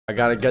I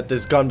gotta get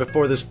this gun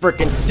before this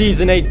freaking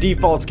Season 8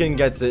 default skin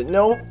gets it.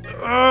 No.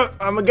 I'm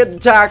gonna get the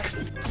tack.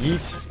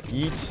 Yeet.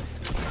 Yeet.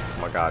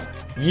 Oh my god.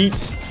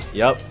 Yeet.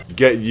 Yep.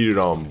 Get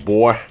yeeted on,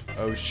 boy.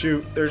 Oh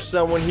shoot. There's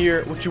someone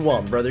here. What you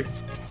want, brother?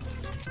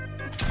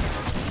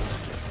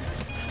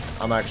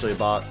 I'm actually a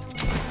bot.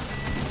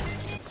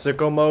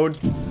 Sicko mode.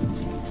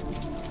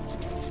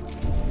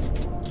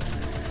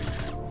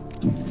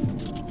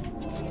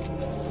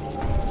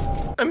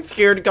 I'm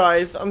scared,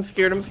 guys. I'm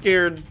scared. I'm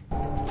scared.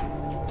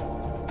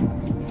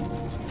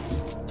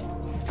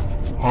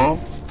 Huh?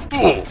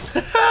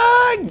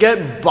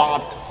 Get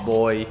bopped,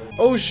 boy.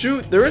 Oh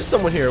shoot, there is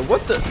someone here.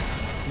 What the?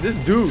 This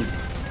dude.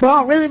 Bro,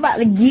 I'm really about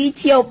to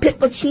get your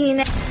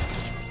piccochine.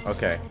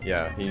 Okay,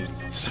 yeah, he's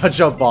such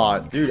a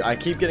bot. Dude, I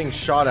keep getting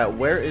shot at.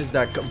 Where is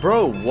that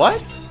bro,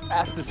 what?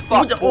 Fast as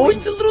fuck. Oh,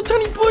 it's a little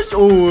tiny bush.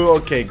 Oh,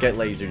 okay, get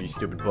lasered, you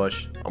stupid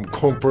bush. I'm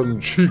coming for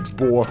the cheeks,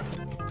 boy.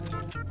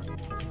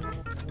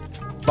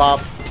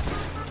 Bop.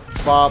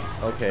 Bop.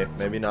 Okay,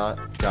 maybe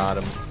not. Got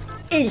him.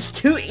 It's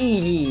too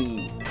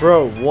easy.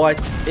 Bro, what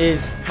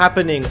is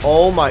happening?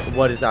 Oh my,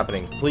 what is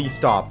happening? Please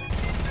stop.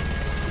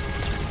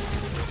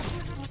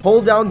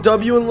 Hold down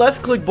W and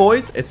left click,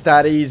 boys. It's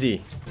that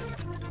easy.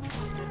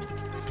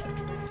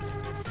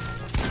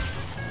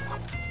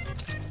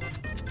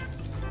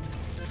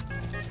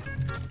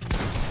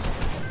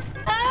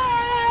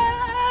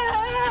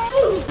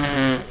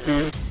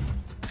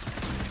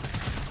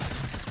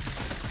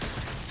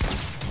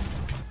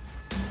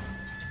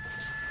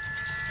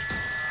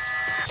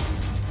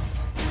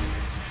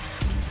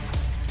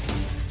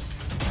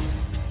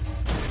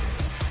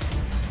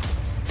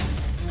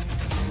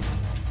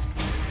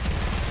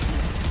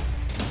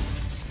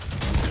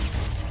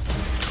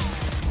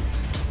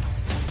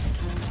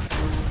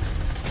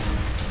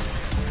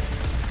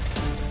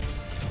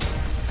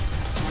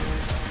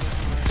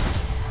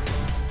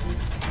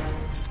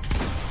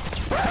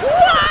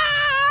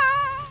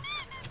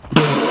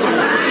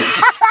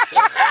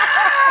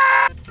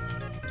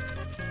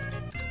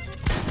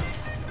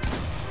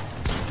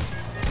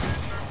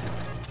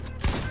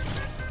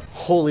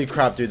 Holy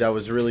crap, dude, that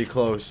was really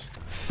close.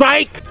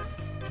 Psych!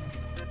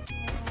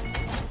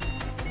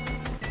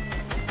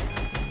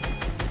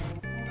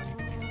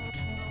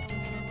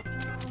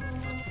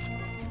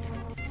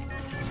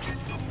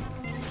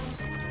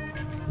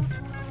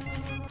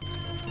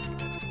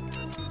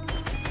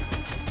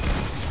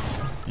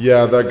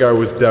 Yeah, that guy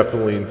was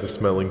definitely into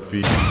smelling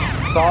feet.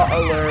 Bot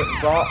alert,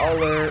 bot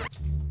alert.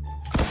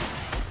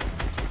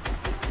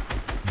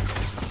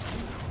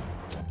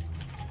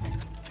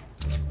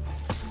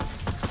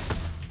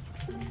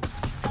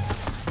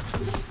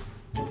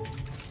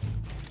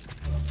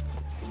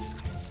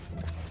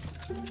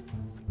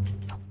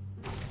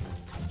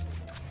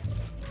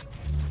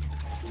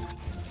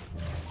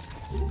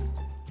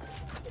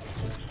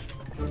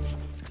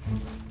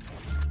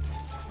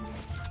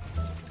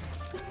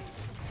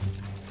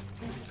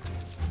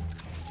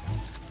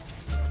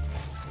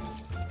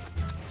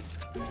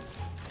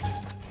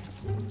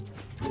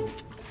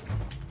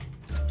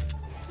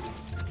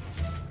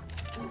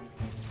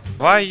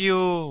 Why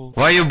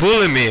you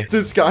bullying me?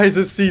 This guy's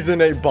a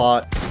Season 8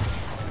 bot.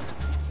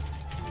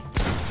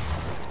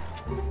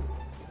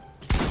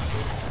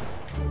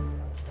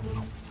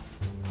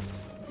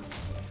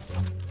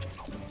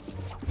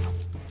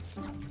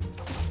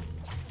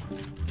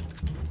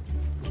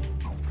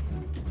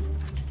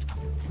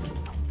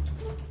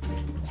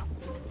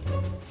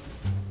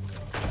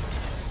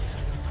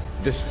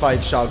 This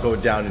fight shall go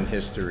down in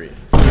history.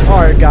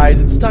 Alright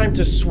guys, it's time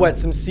to sweat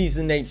some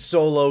Season 8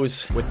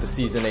 solos with the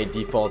Season 8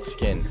 default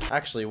skin.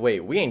 Actually, wait,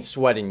 we ain't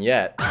sweating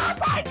yet. Oh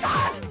my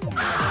god!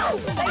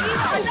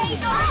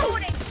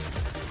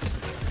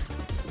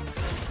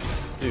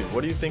 Dude,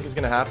 what do you think is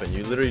gonna happen?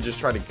 You literally just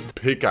try to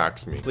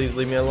Pickaxe me. please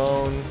leave me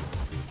alone.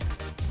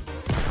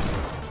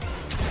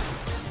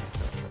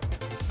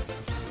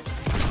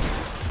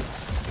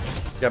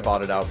 Get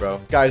botted out,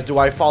 bro. Guys, do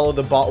I follow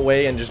the bot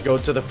way and just go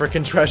to the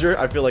freaking treasure?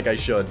 I feel like I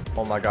should.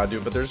 Oh my god,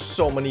 dude, but there's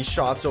so many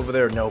shots over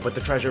there. No, but the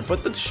treasure,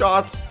 but the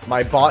shots.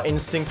 My bot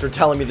instincts are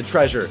telling me the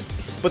treasure.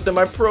 But then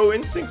my pro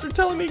instincts are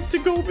telling me to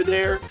go over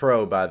there.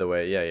 Pro, by the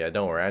way. Yeah,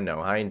 don't worry. I know.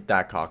 I ain't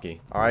that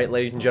cocky. All right,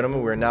 ladies and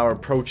gentlemen, we're now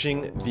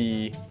approaching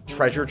the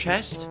treasure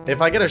chest.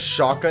 If I get a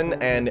shotgun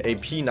and a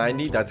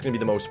P90, that's going to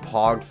be the most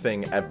pog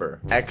thing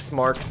ever. X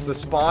marks the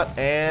spot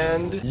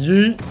and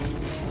yeet.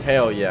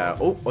 Hell yeah.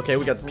 Oh, okay.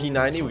 We got the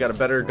P90. We got a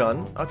better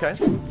gun. Okay.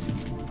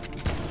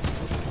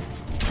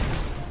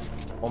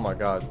 Oh my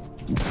god.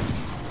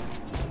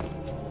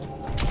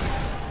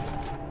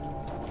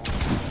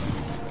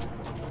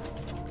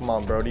 Come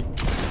on, Brody.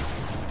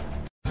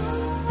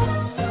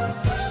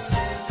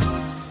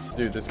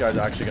 Dude, this guy's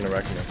actually gonna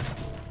wreck me.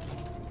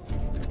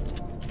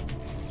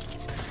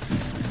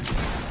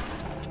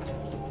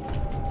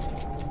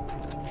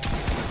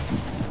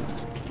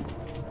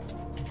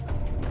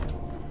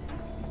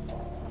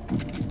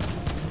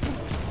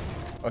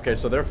 Okay,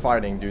 so they're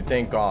fighting, dude.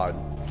 Thank God.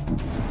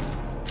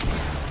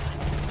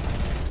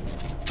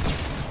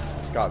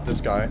 Got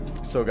this guy.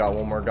 Still got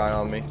one more guy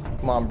on me.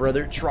 Come on,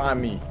 brother. Try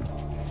me.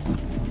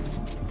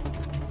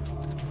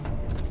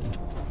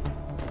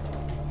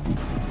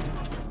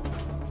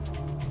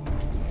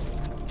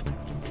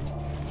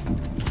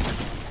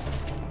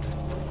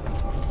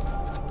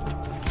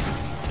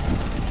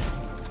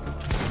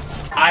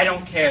 I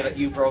don't care that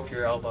you broke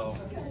your elbow.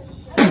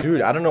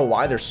 Dude, I don't know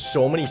why there's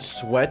so many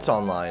sweats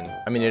online.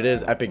 I mean, it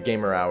is epic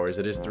gamer hours.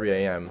 It is 3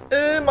 a.m.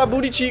 My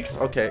booty cheeks.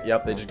 Okay,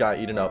 yep, they just got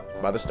eaten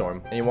up by the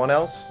storm. Anyone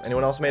else?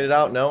 Anyone else made it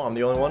out? No, I'm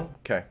the only one?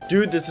 Okay.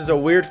 Dude, this is a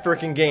weird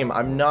freaking game.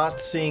 I'm not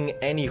seeing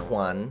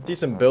anyone. See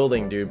some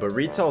building, dude, but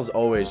retail's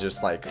always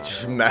just like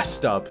just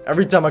messed up.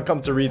 Every time I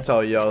come to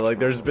retail, yo, like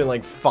there's been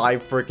like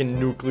 5 freaking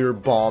nuclear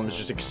bombs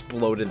just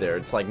exploded there.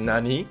 It's like,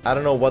 nani? I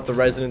don't know what the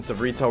residents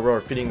of Retail Row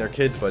are feeding their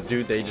kids, but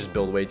dude, they just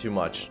build way too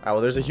much. Oh,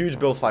 well, there's a huge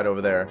build fight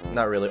over there.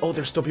 Not really. Oh,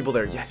 there's still people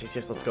there. Yes, yes,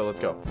 yes. Let's go. Let's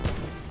go.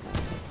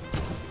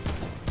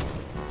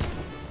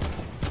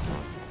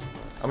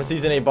 I'm a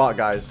season 8 bot,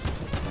 guys.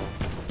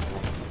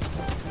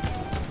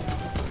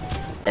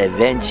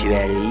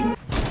 Eventually.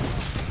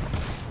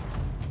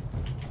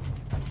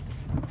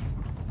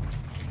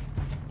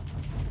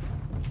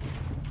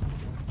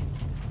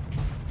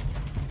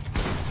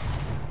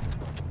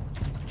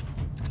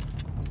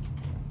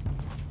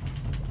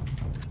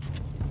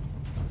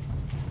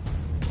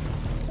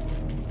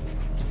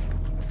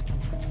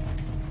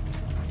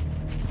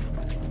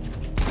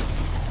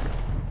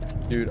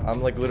 Dude,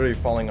 I'm like literally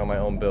falling on my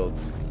own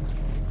builds.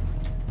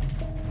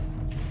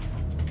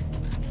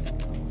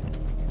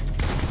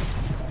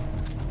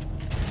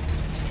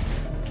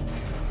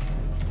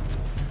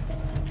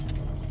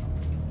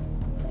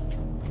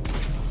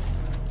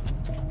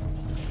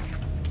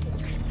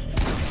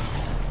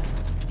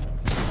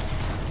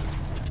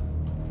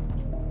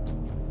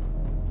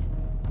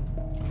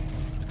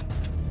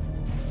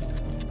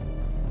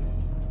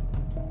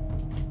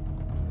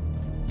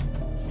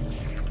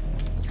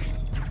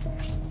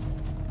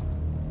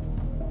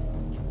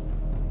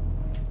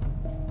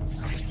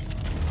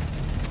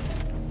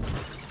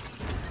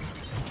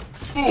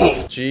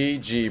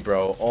 GG,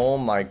 bro. Oh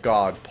my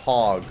god.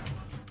 Pog.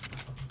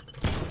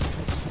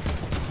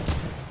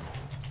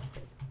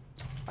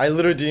 I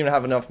literally didn't even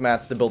have enough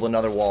mats to build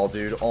another wall,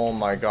 dude. Oh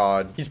my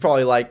god. He's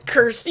probably like,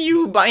 curse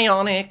you,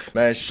 Bionic.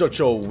 Man, shut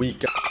your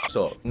weak ass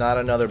up. Not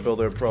another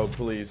Builder Pro,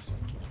 please.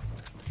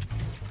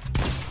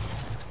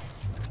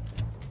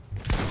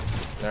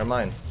 Never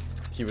mind.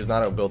 He was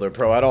not a Builder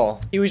Pro at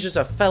all. He was just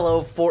a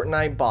fellow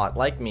Fortnite bot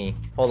like me.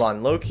 Hold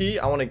on. Low-key,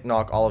 I want to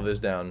knock all of this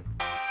down.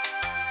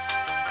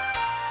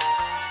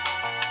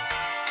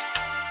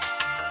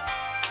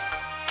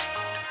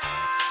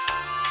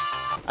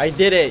 I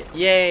did it.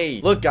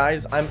 Yay. Look,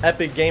 guys, I'm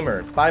epic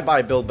gamer.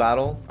 Bye-bye, build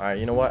battle. All right,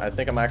 you know what? I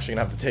think I'm actually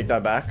gonna have to take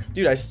that back.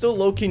 Dude, I still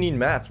low-key need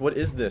mats. What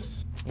is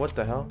this? What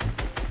the hell?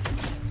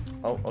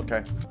 Oh,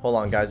 okay. Hold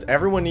on, guys.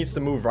 Everyone needs to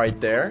move right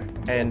there.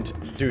 And,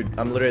 dude,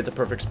 I'm literally at the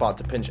perfect spot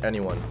to pinch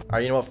anyone. All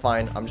right, you know what?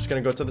 Fine. I'm just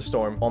gonna go to the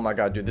storm. Oh my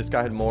god, dude. This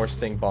guy had more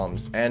stink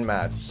bombs and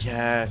mats.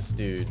 Yes,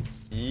 dude.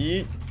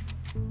 Yeet.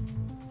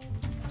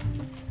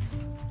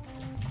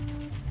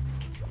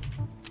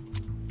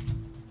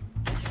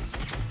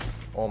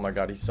 Oh my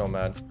god, he's so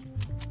mad.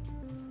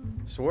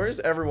 So where's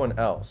everyone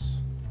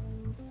else?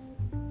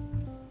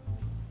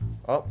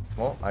 Oh,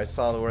 well, I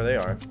saw where they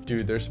are.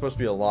 Dude, there's supposed to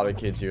be a lot of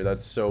kids here.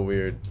 That's so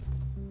weird.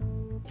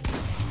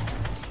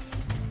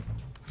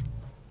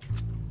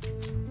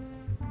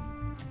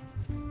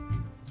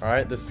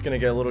 Alright, this is gonna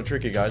get a little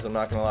tricky, guys. I'm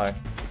not gonna lie.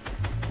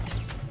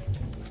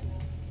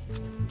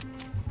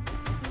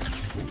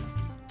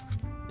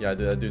 Yeah,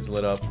 dude, that dude's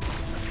lit up.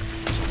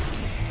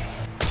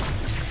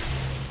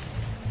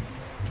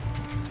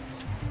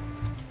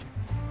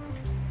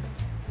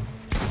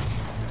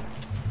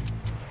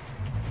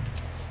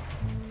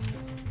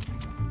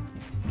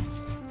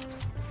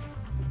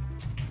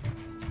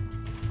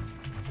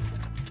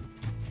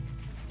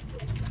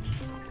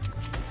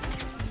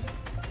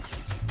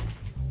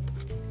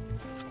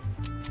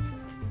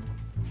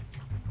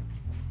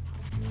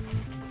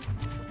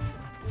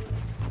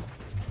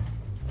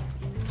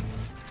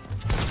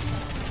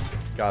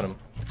 Got him.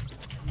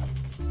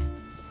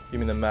 Give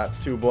me the mats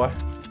too, boy.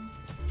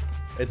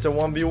 It's a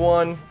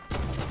 1v1.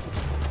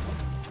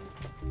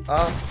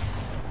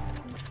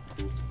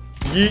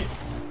 Yeet.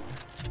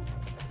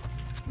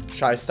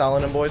 Shy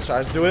styling him, boys.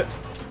 Shy's do it.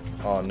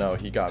 Oh no,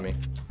 he got me.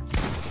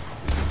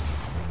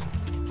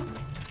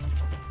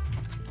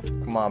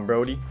 Come on,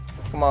 Brody.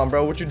 Come on,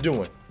 bro. What you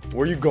doing?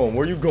 Where you going?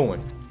 Where you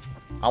going?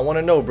 I want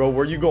to know, bro.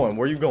 Where you going?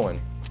 Where you going?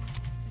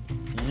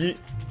 Yeet.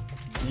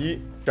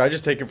 Yeet. Should I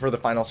just take it for the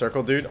final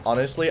circle, dude?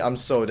 Honestly, I'm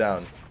so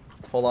down.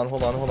 Hold on,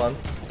 hold on, hold on.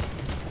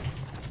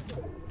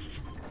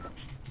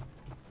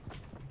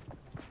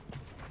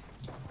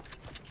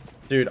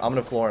 Dude, I'm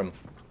gonna floor him.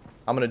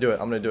 I'm gonna do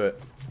it. I'm gonna do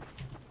it.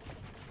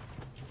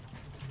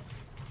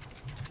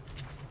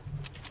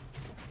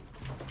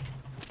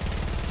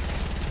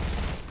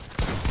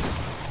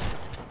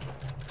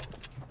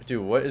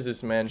 Dude, what is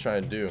this man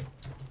trying to do?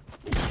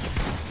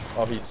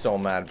 Oh, he's so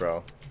mad,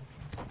 bro.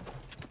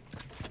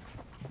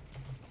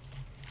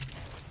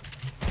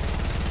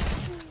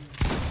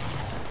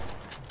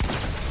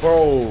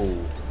 Bro.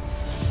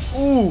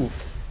 Oof.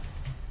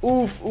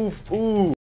 Oof, oof, oof.